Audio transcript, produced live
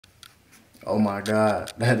Oh my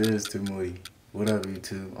God, that is too moody. What up,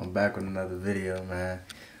 YouTube? I'm back with another video, man.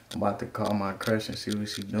 I'm about to call my crush and see what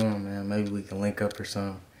she doing, man. Maybe we can link up or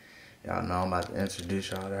something. Y'all know I'm about to introduce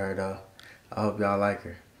y'all to her, though. I hope y'all like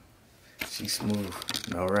her. She's smooth,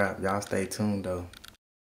 no rap. Y'all stay tuned, though.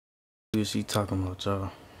 See what she talking about, y'all.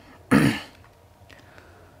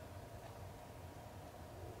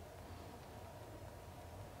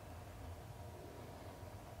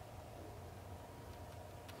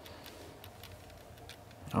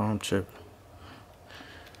 Oh, I'm tripping.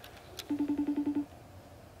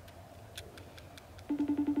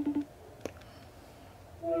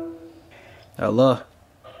 Hello?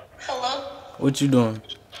 Hello? What you doing?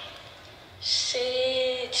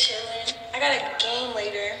 Shit, chillin'. I got a game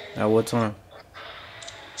later. At what time?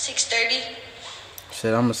 6:30.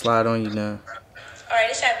 Shit, I'ma slide on you now. Alright,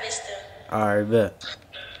 it's at Vista. Alright, bet.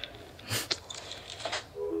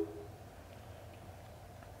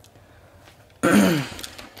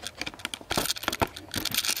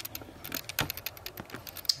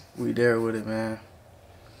 We there with it, man.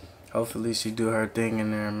 Hopefully she do her thing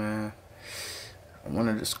in there, man. I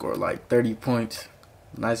wanted to score like 30 points.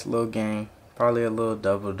 Nice little game. Probably a little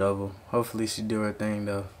double-double. Hopefully she do her thing,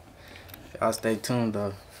 though. Y'all stay tuned,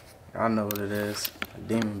 though. Y'all know what it is.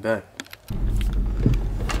 Demon back.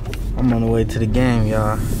 I'm on the way to the game,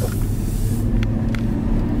 y'all.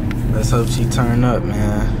 Let's hope she turn up,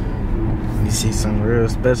 man. You see something real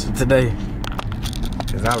special today.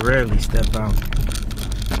 Cause I rarely step out.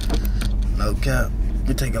 No cap.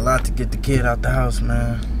 It take a lot to get the kid out the house,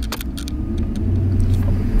 man.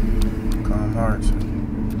 Calm hearts.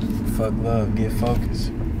 Fuck love. Get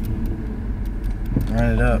focused.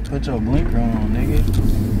 Run it up. Put your blinker on, nigga.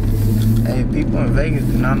 Hey, people in Vegas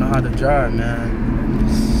do not know how to drive, man.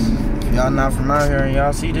 If y'all not from out here and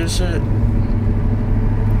y'all see this shit, if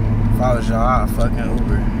I was y'all, I'd fucking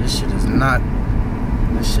Uber. This shit not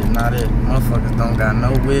it. Motherfuckers don't got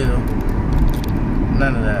no wheel.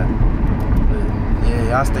 None of that. Yeah,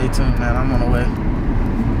 y'all stay tuned, man. I'm on the way.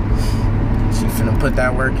 She finna put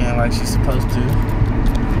that work in like she's supposed to.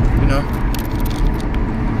 You know?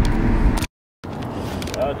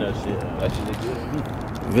 Oh, that shit look good to me.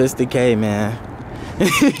 Vista K, man.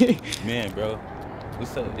 Man, bro.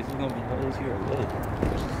 What's up? Is it gonna be hoes here or what?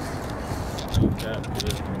 No cap,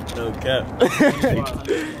 dude. No cap.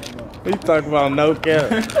 We talking about no cap.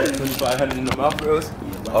 2,500 in the mouth rolls?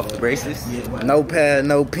 Off the braces? No pad,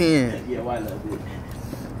 no pen. Yeah, why love it?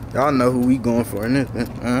 Y'all know who we going for in this,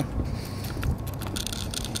 huh?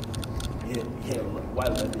 Yeah, why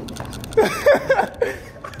love it?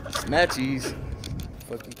 Snatchies.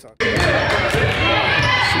 Fuck you talking about?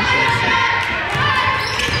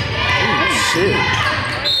 Oh, shit.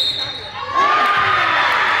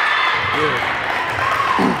 Yeah.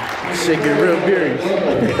 Shit get real serious.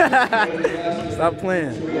 Stop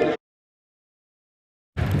playing.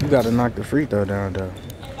 You gotta knock the free throw down, though.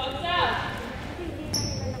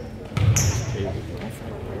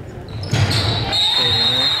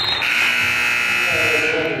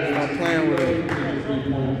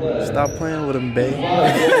 Stop playing with him, babe.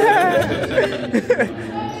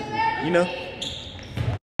 You know?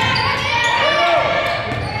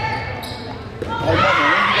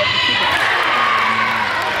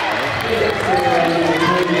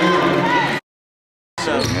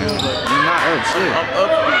 You're not up, shit. I'm up.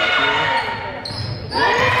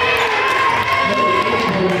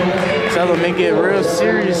 Tell them they get real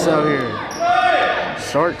serious out here.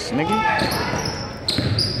 Sharks, nigga.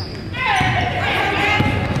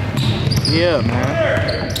 Yeah, man.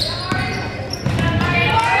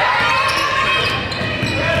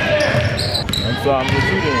 I'm sorry, I'm with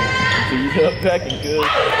you then. So you up packing good.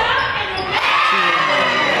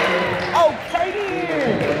 Okay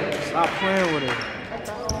then. Stop playing with it.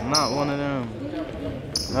 I'm not one of them.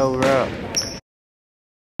 No rap.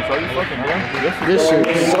 So you fucking done? This shit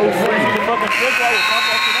is so free.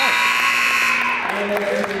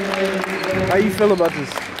 How you feel about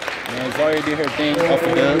this? Man, Zaria did her thing off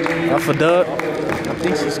a dub. Off a dub? I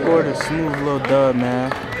think she scored a smooth little dub,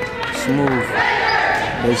 man. Smooth.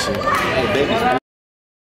 This shit. What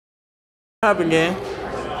happened, gang?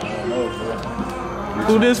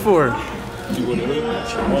 Who this for?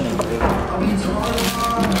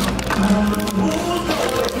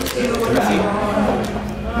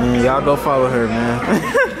 Man, y'all go follow her, man.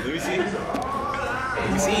 Let me see. Let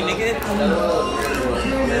me see, nigga.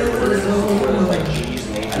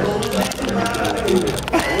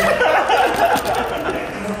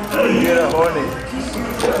 You're horny.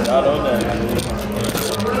 Not on that.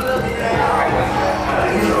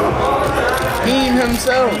 He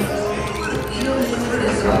himself.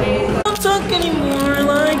 Don't talk anymore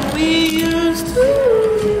like we used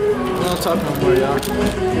want to talk no more, y'all.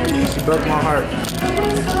 She broke my heart.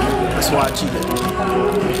 That's why I cheated.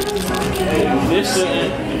 Hey, if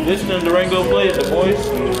this the Durango plays, the boys.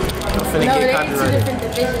 I'm finna get copyrighted.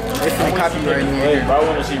 They finna copyright me. Hey, if I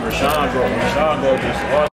want to see Rashawn go just